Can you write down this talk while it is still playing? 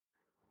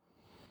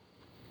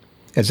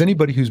As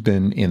anybody who's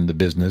been in the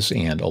business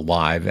and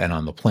alive and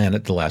on the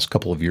planet the last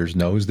couple of years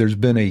knows, there's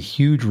been a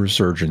huge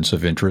resurgence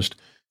of interest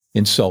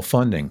in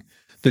self-funding.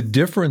 The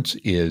difference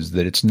is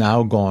that it's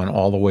now gone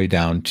all the way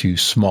down to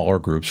smaller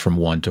groups from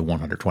 1 to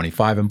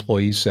 125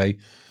 employees, say,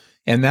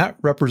 and that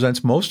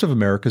represents most of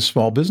America's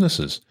small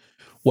businesses.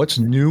 What's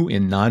new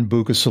in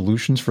non-BUCA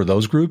solutions for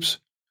those groups?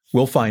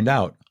 We'll find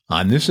out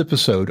on this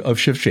episode of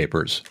Shift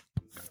Shapers.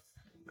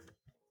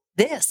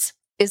 This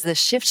is the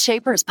Shift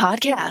Shapers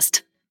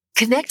podcast,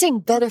 connecting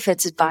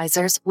benefits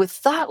advisors with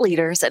thought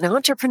leaders and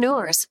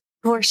entrepreneurs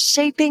who are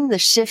shaping the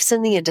shifts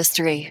in the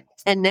industry.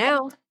 And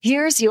now,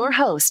 here's your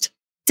host,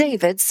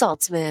 David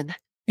Saltzman.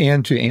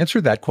 And to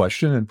answer that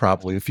question, and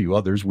probably a few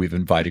others, we've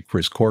invited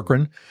Chris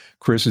Corkran.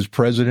 Chris is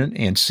president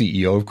and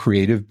CEO of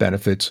Creative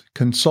Benefits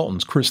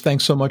Consultants. Chris,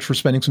 thanks so much for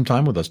spending some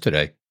time with us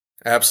today.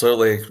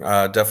 Absolutely.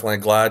 Definitely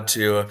glad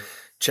to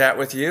chat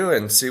with you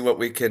and see what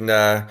we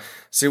can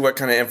see what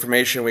kind of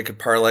information we could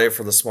parlay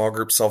for the small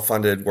group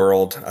self-funded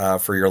world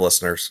for your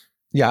listeners.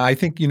 Yeah, I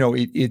think,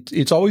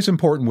 it's always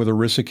important with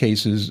ERISA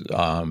cases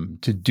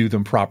to do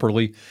them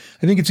properly.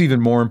 I think it's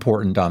even more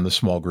important on the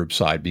small group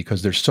side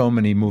because there's so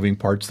many moving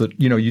parts that,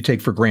 you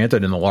take for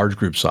granted in the large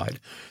group side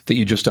that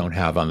you just don't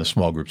have on the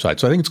small group side.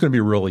 So I think it's going to be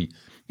a really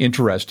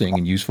interesting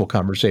and useful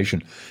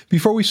conversation.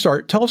 Before we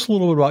start, tell us a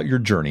little bit about your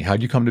journey.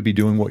 How'd you come to be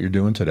doing what you're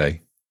doing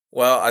today?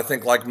 Well, I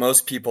think like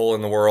most people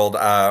in the world,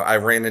 I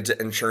ran into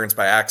insurance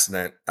by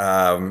accident.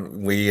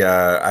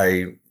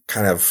 I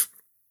kind of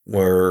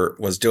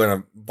was doing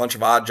a bunch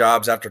of odd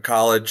jobs after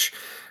college.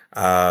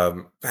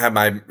 Had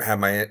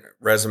my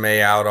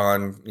resume out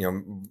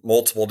on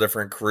multiple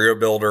different Career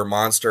Builder,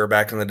 Monster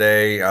back in the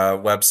day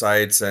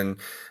websites, and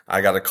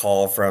I got a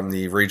call from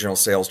the regional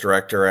sales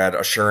director at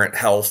Assurant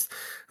Health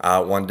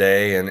one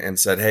day and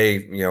said,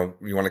 "Hey, you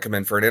want to come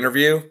in for an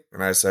interview?"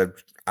 And I said,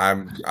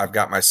 I've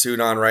got my suit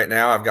on right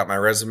now. I've got my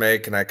resume.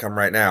 Can I come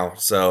right now?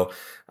 So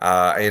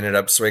I ended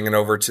up swinging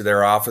over to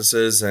their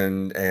offices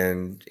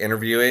and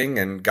interviewing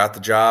and got the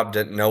job.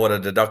 Didn't know what a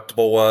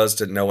deductible was.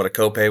 Didn't know what a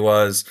copay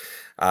was.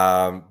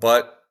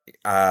 But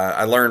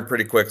I learned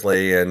pretty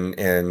quickly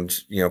and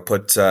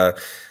put some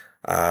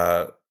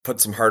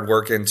hard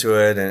work into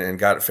it and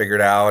got it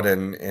figured out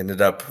and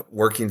ended up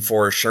working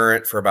for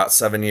Assurant for about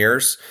 7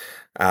 years.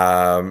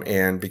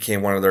 And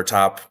became one of their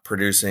top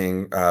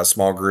producing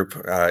small group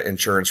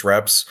insurance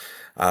reps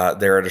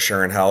there at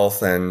Assurant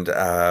Health. And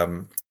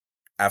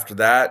after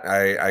that,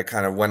 I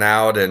kind of went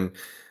out and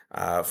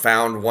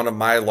found one of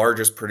my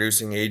largest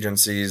producing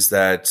agencies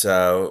that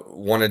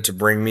wanted to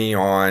bring me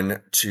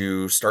on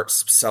to start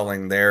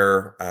selling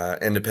their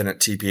independent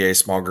TPA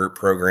small group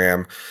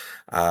program.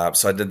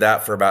 So I did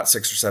that for about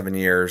 6 or 7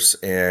 years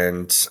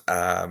and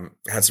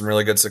had some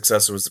really good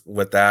successes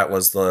with that.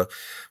 Was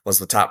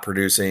the top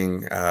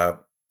producing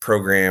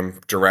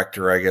program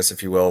director, I guess,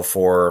 if you will,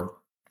 for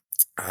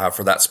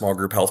that small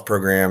group health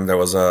program. That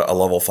was a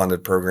level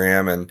funded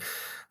program, and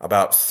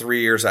about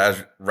 3 years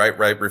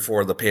right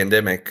before the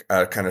pandemic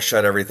kind of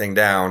shut everything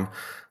down,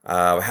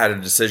 had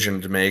a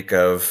decision to make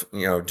of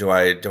do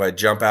I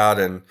jump out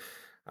and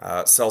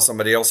sell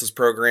somebody else's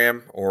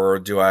program, or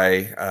do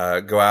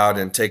I go out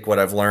and take what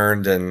I've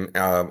learned and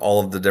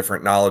all of the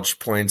different knowledge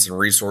points and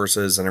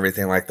resources and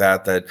everything like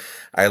that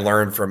I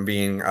learned from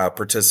being a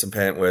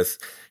participant with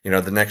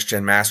the Next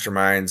Gen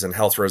Masterminds and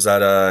Health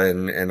Rosetta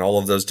and all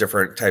of those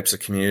different types of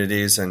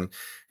communities and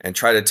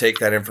try to take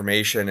that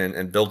information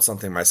and build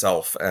something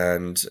myself.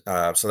 And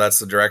so that's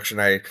the direction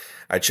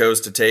I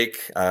chose to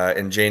take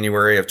in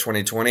January of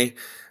 2020.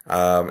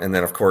 And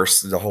then, of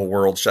course, the whole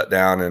world shut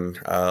down and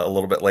a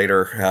little bit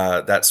later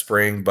that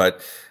spring.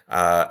 But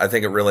I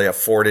think it really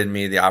afforded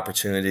me the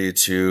opportunity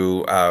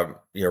to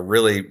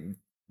really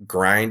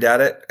grind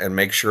at it and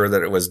make sure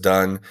that it was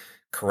done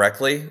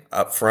correctly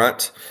up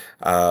front.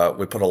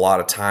 We put a lot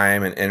of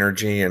time and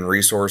energy and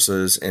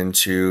resources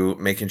into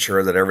making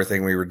sure that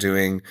everything we were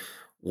doing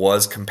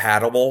was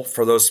compatible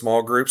for those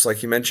small groups,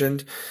 like you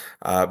mentioned,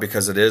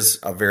 because it is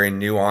a very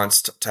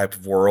nuanced type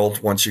of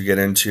world. Once you get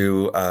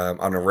into an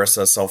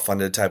ERISA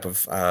self-funded type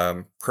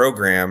of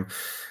program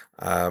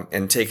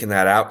and taking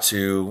that out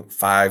to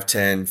 5,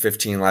 10,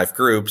 15 life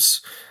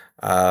groups,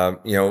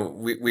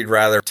 we'd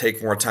rather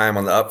take more time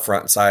on the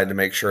upfront side to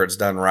make sure it's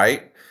done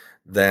right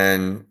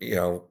than,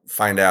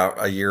 find out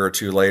a year or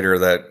two later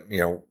that,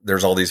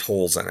 there's all these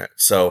holes in it.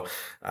 So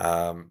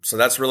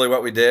that's really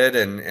what we did.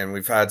 And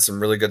we've had some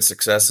really good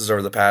successes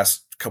over the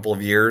past couple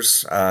of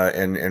years,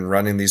 in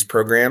running these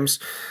programs.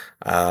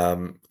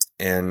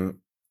 And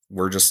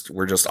we're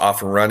just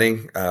off and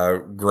running,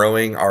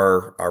 growing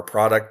our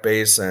product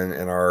base and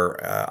our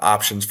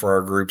options for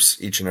our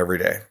groups each and every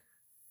day.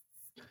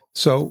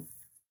 So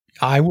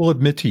I will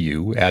admit to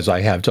you, as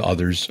I have to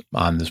others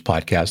on this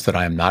podcast, that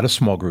I am not a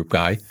small group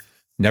guy.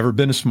 Never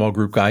been a small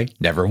group guy,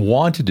 never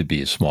wanted to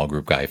be a small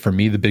group guy. For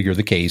me, the bigger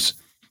the case,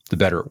 the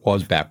better it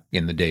was back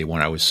in the day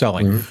when I was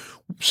selling.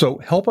 Mm-hmm. So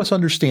help us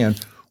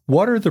understand,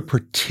 what are the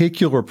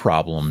particular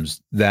problems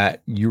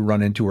that you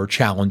run into or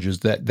challenges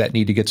that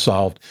need to get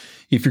solved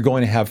if you're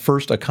going to have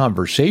first a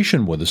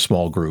conversation with a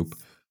small group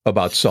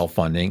about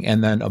self-funding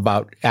and then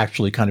about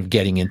actually kind of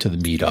getting into the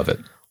meat of it?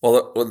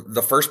 Well,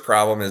 the first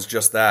problem is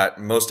just that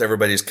most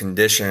everybody's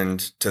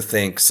conditioned to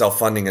think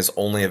self-funding is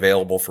only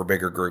available for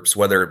bigger groups,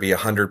 whether it be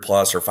 100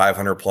 plus or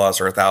 500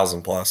 plus or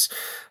 1,000 plus.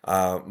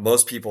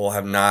 Most people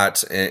have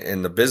not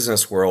in the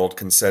business world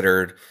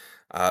considered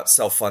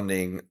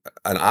self-funding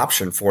an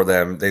option for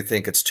them. They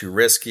think it's too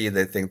risky.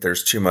 They think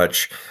there's too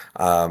much,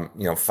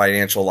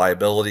 financial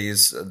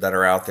liabilities that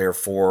are out there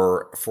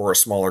for a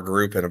smaller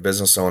group and a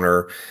business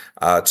owner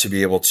to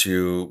be able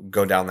to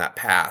go down that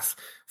path.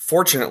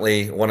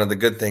 Fortunately, one of the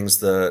good things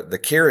the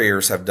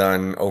carriers have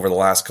done over the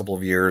last couple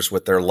of years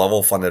with their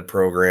level funded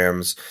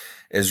programs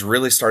is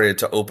really started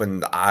to open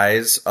the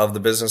eyes of the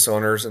business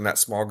owners in that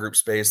small group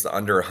space, the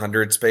under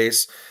 100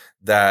 space,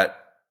 that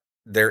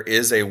there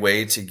is a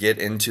way to get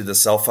into the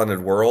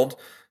self-funded world,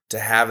 to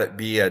have it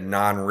be a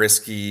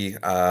non-risky,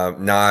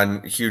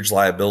 non-huge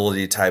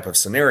liability type of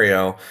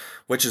scenario,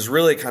 which has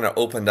really kind of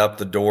opened up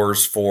the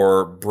doors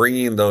for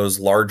bringing those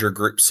larger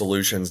group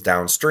solutions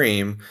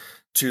downstream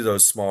to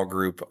those small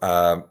group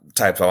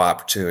type of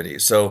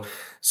opportunities. So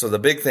the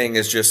big thing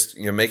is just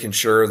making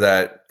sure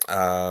that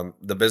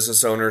the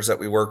business owners that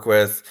we work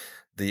with,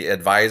 the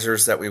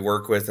advisors that we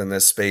work with in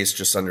this space,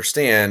 just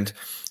understand,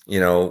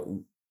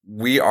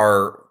 we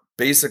are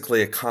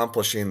basically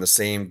accomplishing the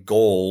same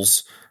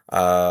goals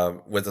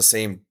with the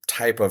same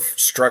type of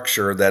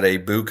structure that a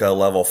BUCA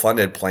level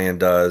funded plan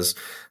does,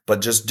 but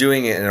just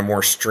doing it in a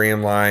more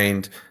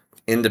streamlined,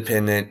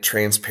 independent,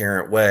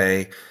 transparent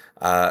way.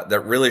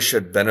 That really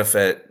should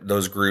benefit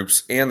those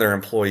groups and their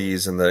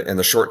employees in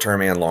the short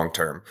term and long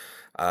term.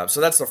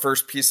 So that's the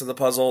first piece of the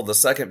puzzle. The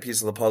second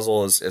piece of the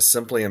puzzle is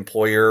simply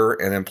employer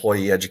and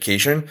employee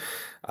education.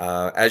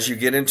 As you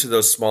get into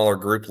those smaller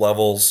group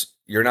levels,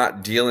 you're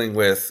not dealing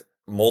with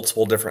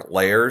multiple different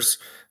layers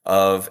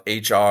of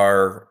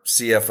HR,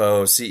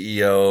 CFO,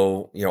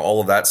 CEO,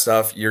 all of that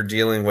stuff. You're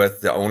dealing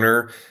with the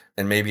owner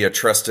and maybe a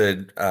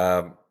trusted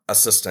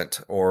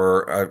assistant,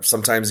 or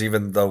sometimes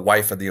even the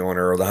wife of the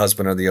owner or the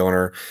husband of the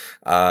owner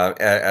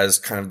as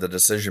kind of the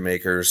decision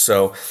makers.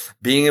 So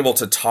being able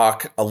to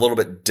talk a little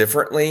bit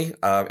differently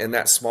in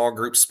that small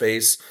group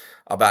space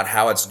about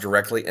how it's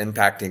directly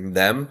impacting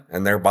them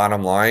and their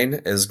bottom line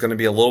is going to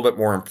be a little bit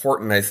more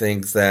important, I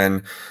think,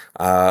 than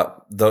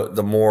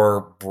the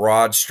more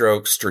broad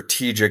stroke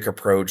strategic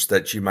approach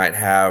that you might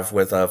have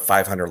with a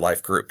 500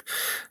 life group.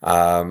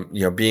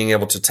 Being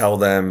able to tell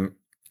them,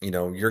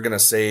 you're going to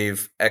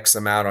save X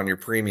amount on your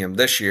premium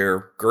this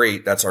year.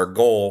 Great. That's our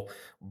goal.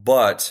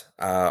 But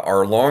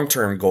our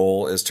long-term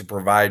goal is to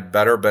provide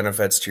better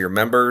benefits to your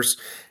members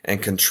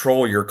and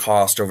control your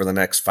cost over the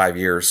next 5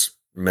 years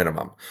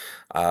minimum.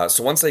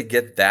 So once they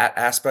get that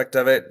aspect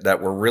of it, that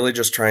we're really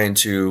just trying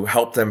to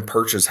help them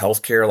purchase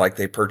healthcare like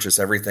they purchase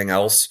everything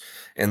else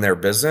in their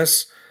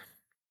business,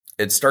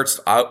 it starts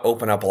to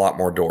open up a lot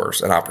more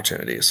doors and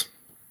opportunities.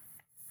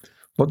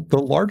 Well, the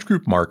large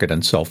group market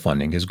and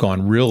self-funding has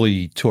gone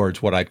really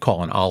towards what I'd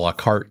call an a la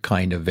carte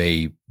kind of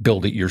a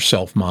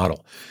build-it-yourself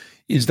model.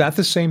 Is that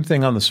the same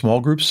thing on the small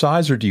group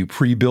size, or do you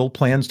pre-build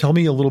plans? Tell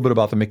me a little bit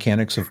about the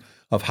mechanics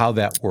of how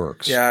that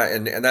works. Yeah,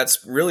 and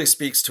that's really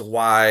speaks to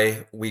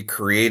why we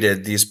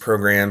created these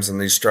programs and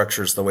these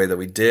structures the way that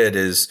we did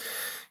is,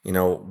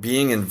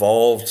 being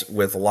involved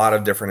with a lot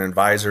of different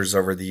advisors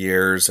over the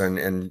years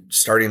and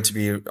starting to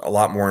be a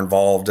lot more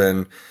involved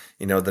in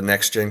the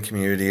next gen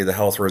community, the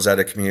Health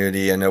Rosetta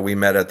community. I know we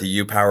met at the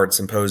U-Powered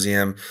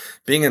Symposium.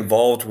 Being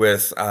involved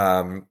with,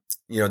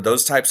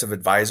 those types of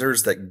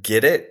advisors that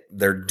get it,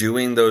 they're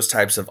doing those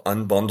types of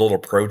unbundled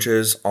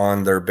approaches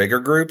on their bigger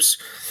groups.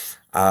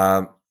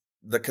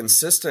 The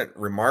consistent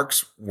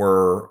remarks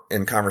were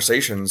in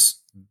conversations,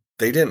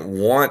 they didn't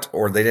want,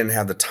 or they didn't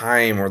have the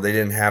time, or they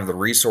didn't have the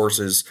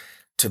resources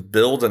to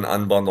build an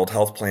unbundled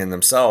health plan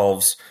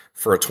themselves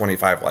for a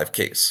 25 life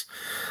case.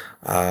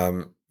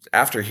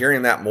 After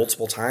hearing that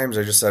multiple times,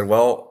 I just said,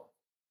 well,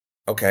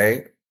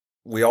 okay,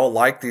 we all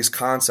like these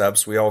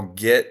concepts. We all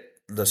get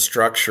the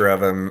structure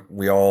of them.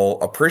 We all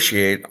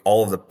appreciate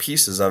all of the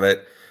pieces of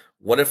it.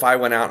 What if I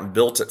went out and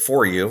built it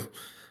for you?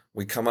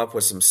 We come up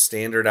with some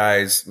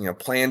standardized,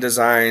 plan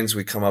designs.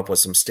 We come up with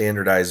some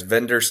standardized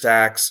vendor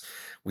stacks.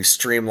 We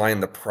streamline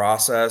the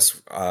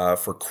process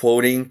for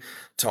quoting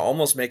to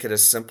almost make it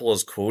as simple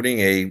as quoting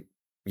a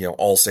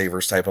all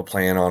savers type of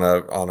plan on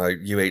a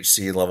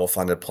UHC level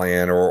funded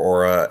plan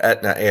or a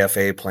Aetna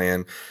AFA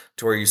plan,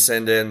 to where you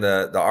send in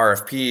the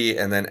RFP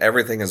and then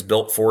everything is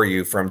built for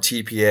you from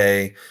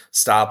TPA,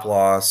 stop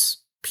loss,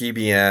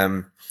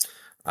 PBM,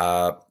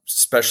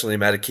 specialty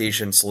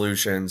medication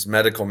solutions,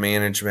 medical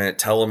management,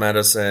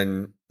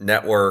 telemedicine,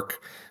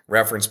 network,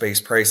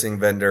 reference-based pricing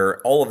vendor.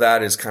 All of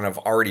that is kind of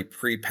already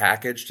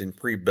pre-packaged and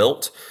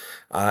pre-built.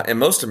 And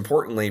most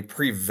importantly,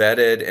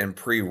 pre-vetted and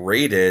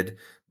pre-rated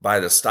by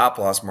the stop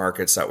loss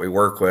markets that we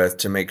work with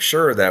to make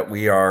sure that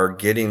we are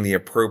getting the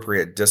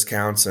appropriate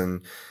discounts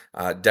and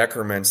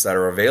decrements that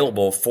are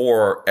available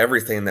for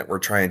everything that we're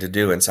trying to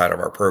do inside of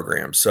our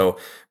program. So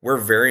we're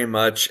very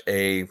much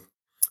a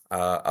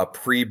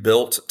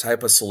pre-built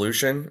type of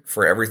solution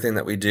for everything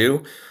that we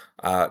do.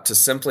 to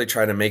simply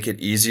try to make it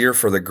easier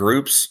for the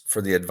groups,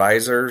 for the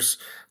advisors,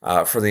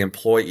 for the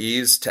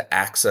employees to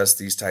access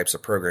these types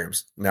of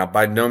programs. Now,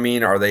 by no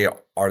means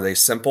are they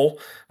simple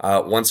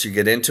once you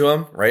get into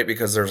them, right?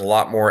 Because there's a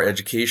lot more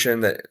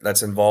education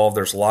that's involved.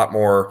 There's a lot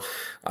more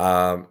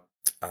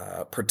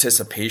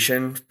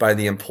participation by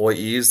the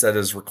employees that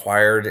is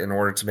required in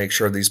order to make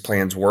sure these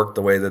plans work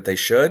the way that they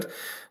should.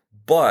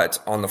 But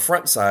on the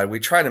front side, we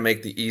try to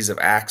make the ease of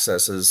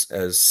access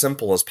as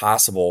simple as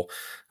possible.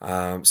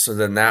 So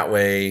then that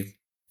way,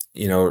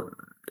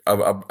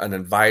 an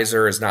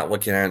advisor is not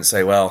looking at it and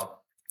say,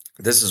 well,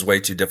 this is way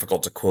too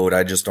difficult to quote.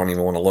 I just don't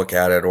even want to look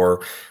at it.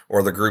 Or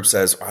the group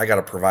says, I got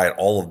to provide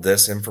all of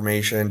this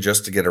information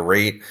just to get a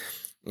rate.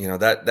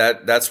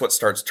 That's what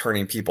starts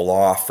turning people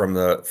off from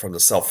the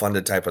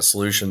self-funded type of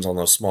solutions on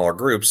those smaller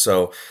groups.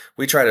 So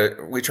we try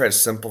to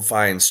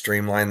simplify and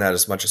streamline that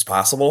as much as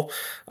possible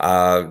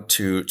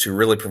to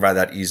really provide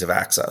that ease of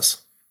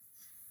access.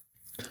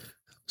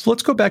 So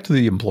let's go back to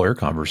the employer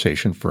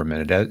conversation for a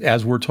minute.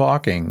 As we're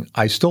talking,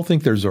 I still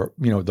think there's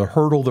the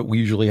hurdle that we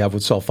usually have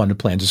with self-funded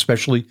plans,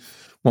 especially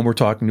when we're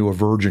talking to a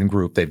virgin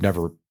group. They've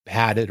never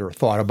had it or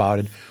thought about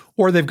it,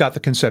 or they've got the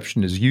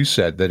conception, as you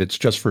said, that it's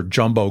just for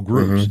jumbo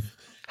groups. Mm-hmm.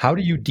 How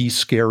do you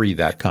de-scary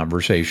that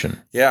conversation?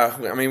 Yeah,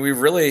 I mean, we've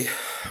really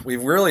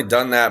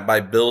done that by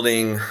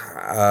building.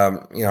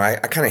 I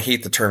kind of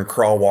hate the term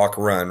crawl, walk,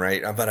 run,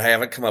 right? But I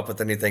haven't come up with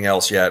anything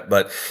else yet.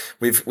 But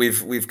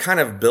we've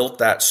kind of built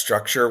that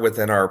structure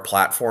within our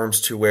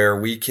platforms to where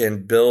we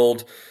can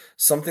build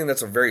something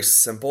that's a very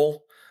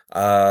simple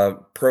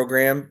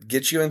program,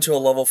 get you into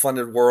a level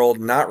funded world,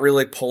 not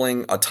really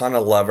pulling a ton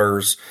of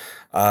levers,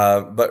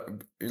 but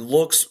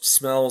looks,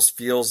 smells,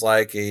 feels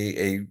like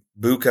a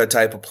BUCA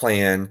type of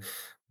plan,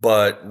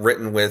 but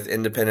written with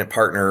independent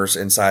partners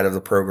inside of the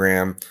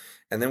program.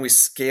 And then we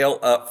scale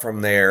up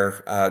from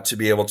there to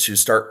be able to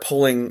start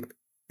pulling,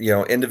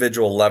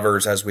 individual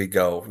levers as we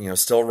go,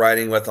 still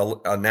riding with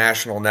a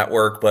national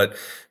network, but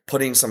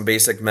putting some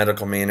basic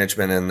medical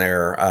management in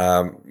there,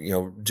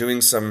 doing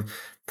some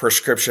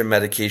prescription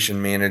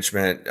medication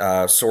management,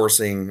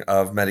 sourcing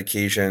of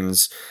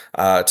medications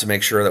to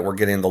make sure that we're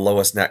getting the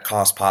lowest net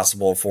cost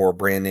possible for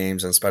brand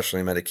names and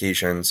specialty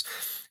medications.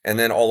 And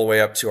then all the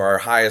way up to our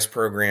highest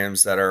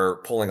programs that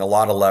are pulling a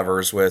lot of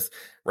levers with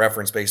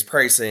reference-based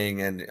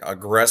pricing and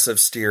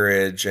aggressive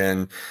steerage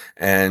and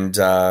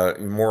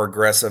more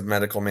aggressive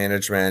medical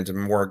management and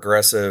more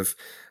aggressive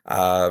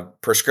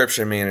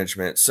prescription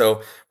management.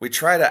 So we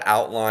try to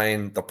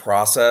outline the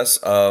process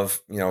of,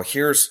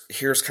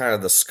 here's kind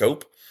of the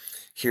scope.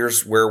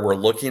 Here's where we're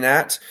looking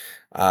at.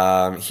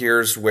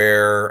 Here's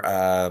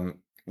where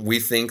we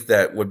think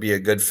that would be a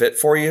good fit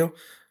for you.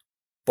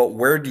 But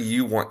where do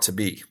you want to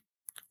be?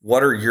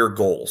 What are your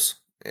goals?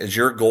 Is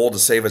your goal to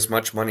save as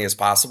much money as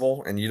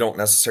possible and you don't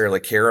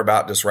necessarily care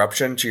about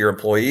disruption to your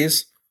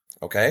employees?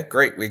 Okay,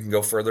 great. We can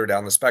go further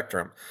down the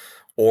spectrum.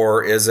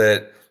 Or is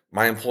it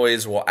my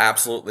employees will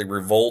absolutely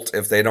revolt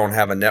if they don't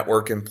have a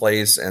network in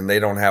place and they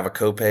don't have a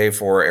copay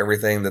for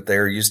everything that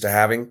they're used to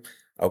having?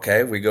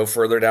 Okay, we go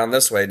further down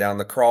this way, down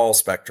the crawl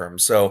spectrum.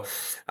 So,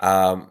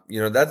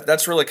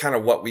 that's really kind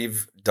of what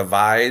we've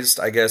devised,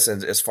 I guess,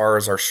 as far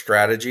as our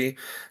strategy,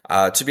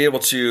 to be able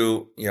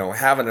to,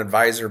 have an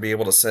advisor be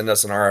able to send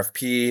us an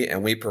RFP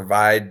and we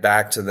provide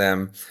back to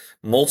them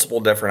multiple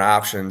different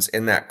options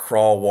in that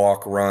crawl,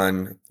 walk,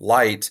 run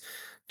light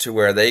to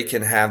where they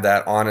can have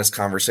that honest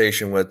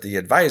conversation with the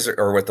advisor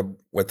or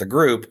with the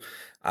group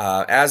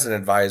as an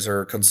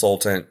advisor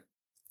consultant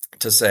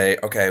to say,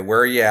 okay,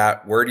 where are you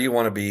at? Where do you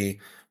want to be?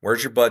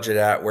 Where's your budget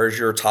at? Where's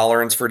your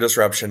tolerance for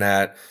disruption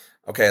at?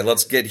 Okay,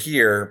 let's get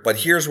here, but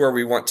here's where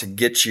we want to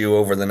get you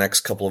over the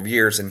next couple of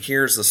years, and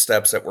here's the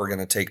steps that we're going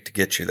to take to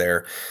get you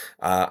there.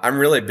 I'm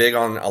really big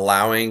on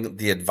allowing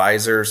the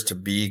advisors to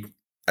be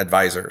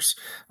advisors.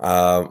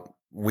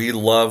 We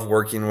love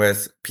working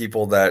with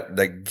people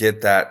that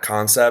get that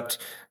concept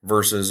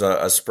versus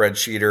a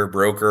spreadsheeter,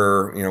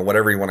 broker,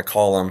 whatever you want to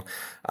call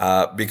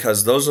them,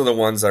 because those are the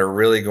ones that are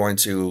really going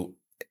to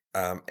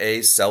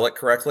A, sell it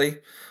correctly,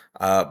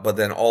 but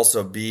then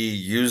also B,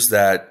 use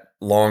that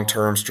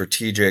long-term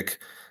strategic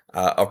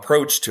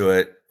approach to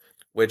it,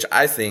 which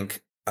I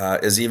think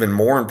is even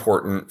more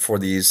important for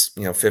these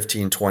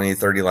 15, 20,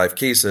 30 life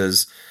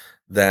cases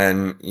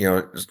than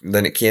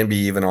it can be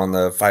even on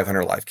the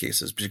 500 life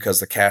cases,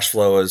 because the cash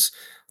flow is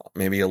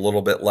maybe a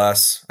little bit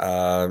less.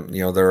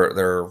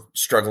 They're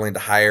struggling to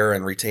hire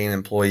and retain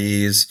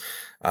employees.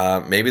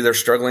 Maybe they're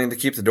struggling to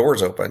keep the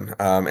doors open.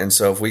 And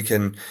so if we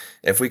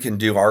can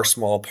do our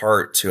small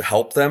part to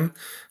help them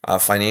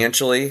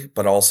financially,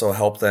 but also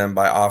help them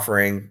by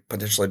offering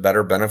potentially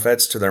better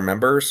benefits to their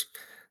members,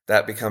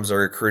 that becomes a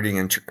recruiting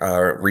and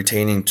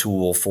retaining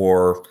tool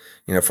for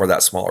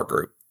that smaller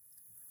group.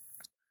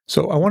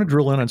 So I want to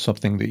drill in on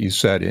something that you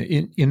said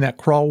in that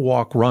crawl,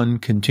 walk, run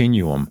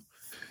continuum.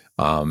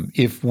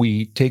 If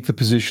we take the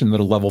position that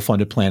a level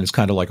funded plan is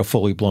kind of like a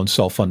fully blown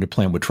self-funded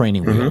plan with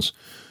training wheels,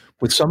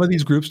 With some of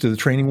these groups, do the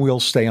training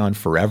wheels stay on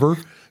forever?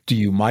 Do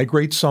you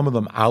migrate some of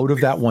them out of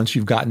that once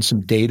you've gotten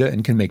some data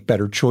and can make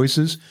better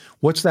choices?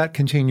 What's that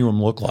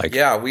continuum look like?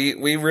 Yeah, we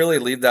really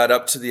leave that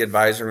up to the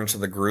advisor and to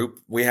the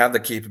group. We have the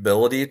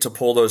capability to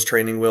pull those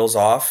training wheels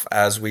off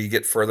as we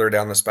get further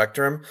down the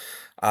spectrum.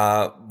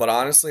 But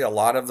honestly, a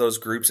lot of those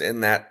groups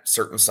in that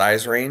certain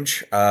size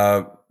range,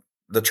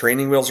 the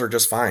training wheels are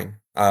just fine.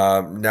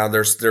 Now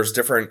there's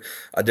different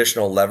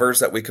additional levers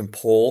that we can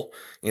pull,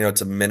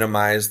 to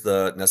minimize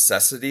the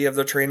necessity of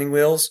the training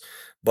wheels.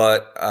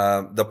 But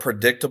the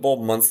predictable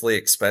monthly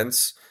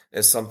expense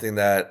is something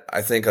that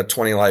I think a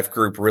 20 Life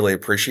group really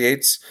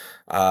appreciates.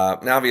 Now,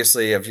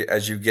 obviously,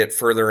 as you get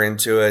further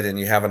into it and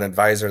you have an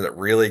advisor that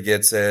really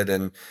gets it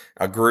and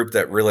a group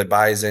that really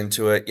buys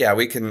into it, yeah,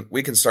 we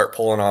can start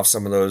pulling off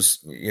some of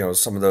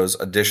those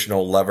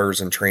additional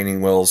levers and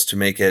training wheels to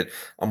make it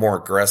a more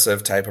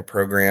aggressive type of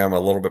program, a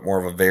little bit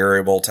more of a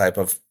variable type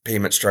of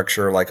payment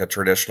structure like a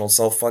traditional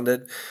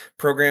self-funded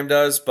program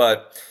does.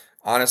 But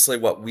honestly,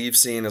 what we've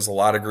seen is a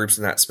lot of groups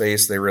in that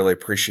space, they really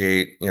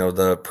appreciate,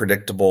 the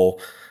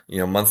predictable,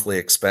 monthly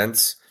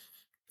expense.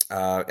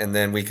 And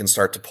then we can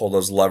start to pull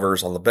those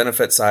levers on the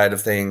benefit side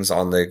of things,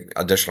 on the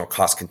additional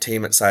cost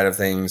containment side of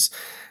things.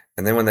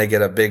 And then when they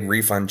get a big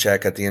refund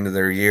check at the end of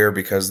their year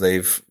because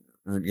they've,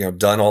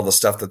 done all the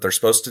stuff that they're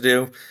supposed to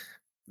do,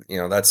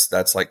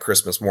 that's like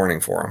Christmas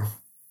morning for them.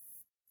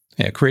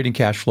 Yeah, creating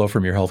cash flow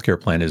from your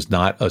healthcare plan is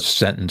not a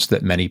sentence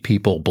that many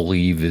people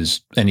believe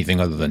is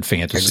anything other than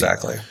fantasy.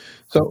 Exactly.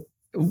 So,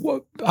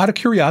 out of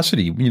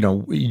curiosity, I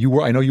know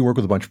you work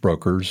with a bunch of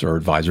brokers or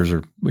advisors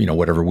or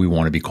whatever we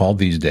want to be called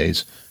these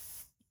days.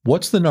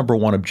 What's the number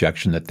one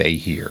objection that they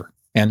hear,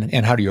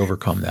 and how do you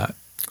overcome that?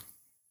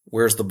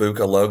 Where's the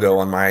Buca logo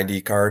on my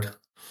ID card?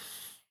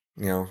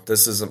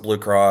 This isn't Blue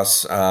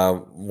Cross.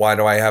 Why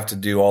do I have to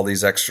do all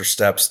these extra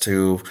steps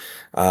to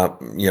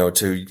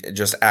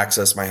just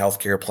access my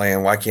healthcare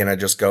plan? Why can't I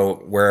just go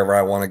wherever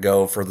I want to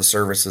go for the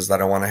services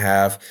that I want to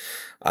have?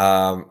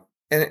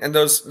 And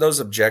those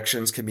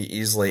objections can be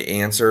easily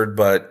answered,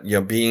 but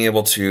being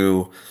able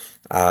to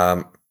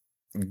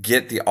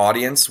get the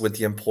audience with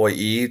the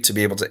employee to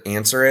be able to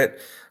answer it,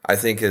 I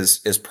think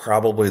is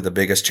probably the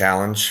biggest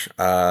challenge.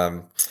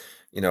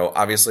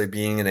 Obviously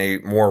being in a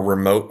more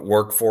remote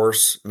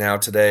workforce now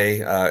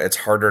today, it's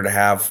harder to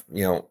have,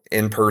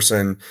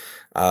 in-person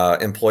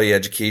employee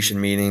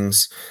education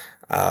meetings.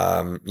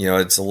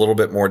 It's a little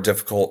bit more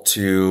difficult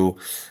to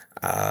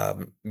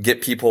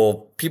get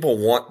people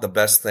want the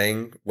best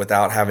thing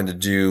without having to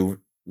do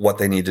what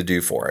they need to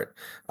do for it.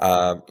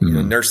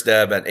 Nurse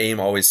Deb at AIM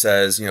always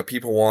says,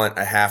 people want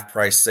a half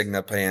price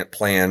Cigna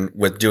plan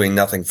with doing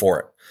nothing for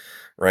it.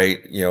 Right.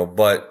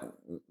 But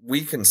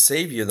we can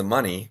save you the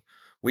money.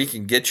 We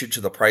can get you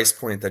to the price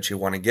point that you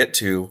want to get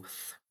to.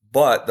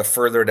 But the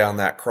further down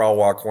that crawl,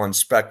 walk, run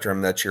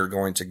spectrum that you're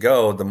going to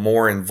go, the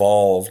more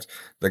involved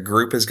the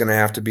group is going to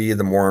have to be,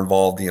 the more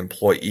involved the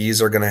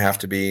employees are going to have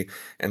to be.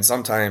 And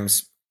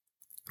sometimes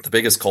the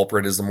biggest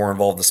culprit is the more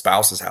involved the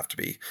spouses have to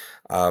be.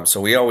 So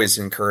we always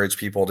encourage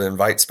people to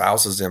invite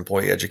spouses to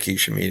employee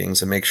education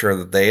meetings and make sure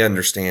that they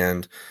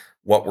understand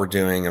what we're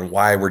doing and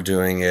why we're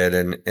doing it.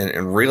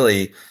 And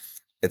really,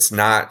 it's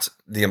not,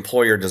 the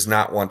employer does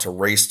not want to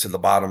race to the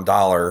bottom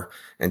dollar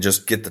and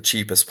just get the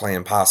cheapest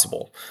plan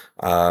possible.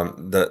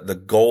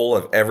 The goal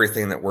of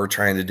everything that we're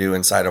trying to do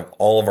inside of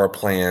all of our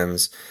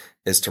plans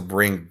is to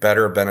bring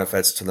better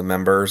benefits to the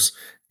members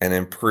and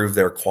improve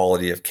their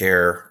quality of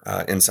care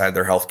inside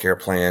their healthcare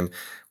plan,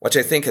 which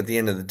I think at the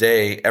end of the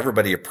day,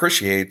 everybody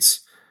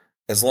appreciates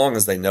as long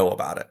as they know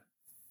about it.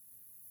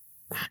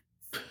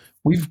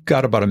 We've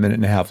got about a minute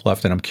and a half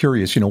left, and I'm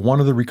curious, one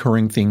of the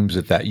recurring themes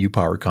at that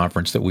UPower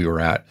conference that we were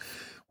at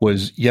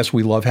was, yes,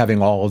 we love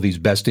having all of these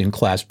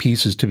best-in-class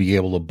pieces to be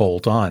able to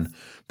bolt on,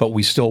 but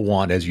we still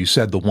want, as you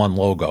said, the one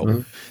logo.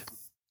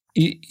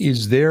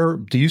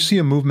 Mm-hmm. Do you see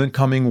a movement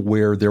coming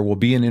where there will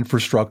be an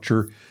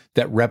infrastructure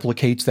that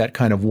replicates that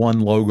kind of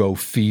one logo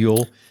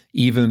feel,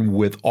 even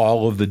with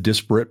all of the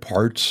disparate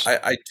parts?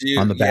 I do.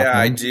 On the back end?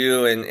 I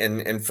do.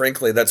 And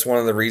frankly, that's one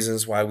of the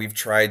reasons why we've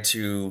tried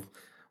to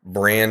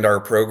brand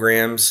our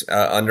programs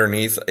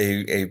underneath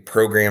a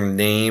program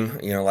name,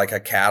 like a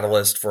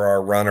catalyst for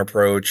our run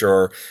approach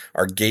or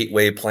our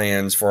gateway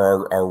plans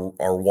for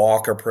our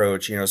walk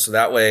approach, so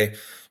that way,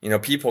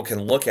 people can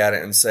look at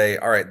it and say,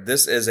 all right,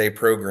 this is a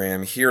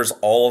program. Here's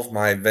all of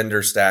my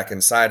vendor stack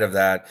inside of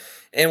that.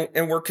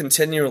 And we're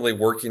continually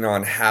working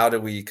on how do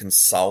we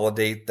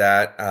consolidate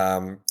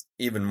that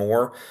even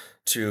more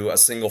to a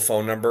single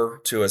phone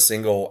number, to a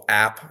single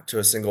app, to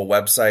a single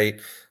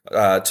website,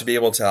 to be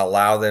able to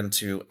allow them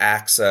to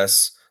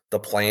access the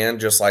plan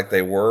just like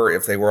they were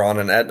if they were on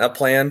an Aetna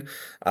plan,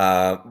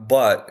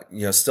 but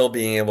still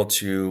being able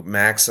to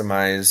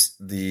maximize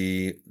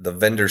the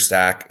vendor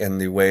stack in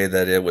the way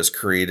that it was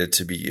created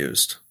to be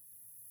used.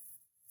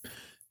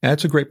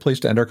 That's a great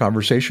place to end our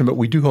conversation, but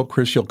we do hope,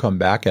 Chris, you'll come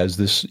back as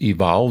this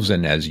evolves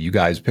and as you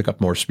guys pick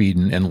up more speed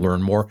and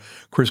learn more.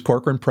 Chris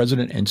Corkran,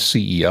 President and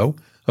CEO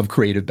of of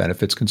creative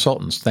benefits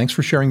consultants. Thanks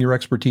for sharing your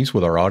expertise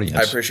with our audience.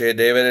 I appreciate it,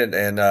 David,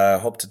 and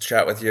hope to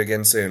chat with you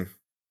again soon.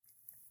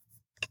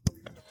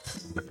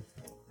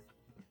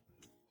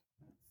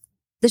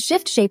 The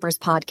Shift Shapers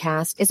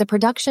podcast is a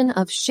production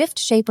of Shift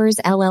Shapers,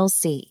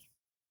 LLC.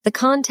 The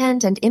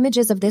content and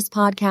images of this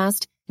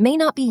podcast may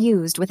not be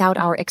used without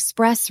our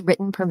express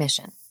written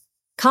permission.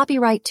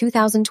 Copyright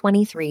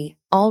 2023,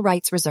 all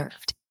rights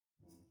reserved.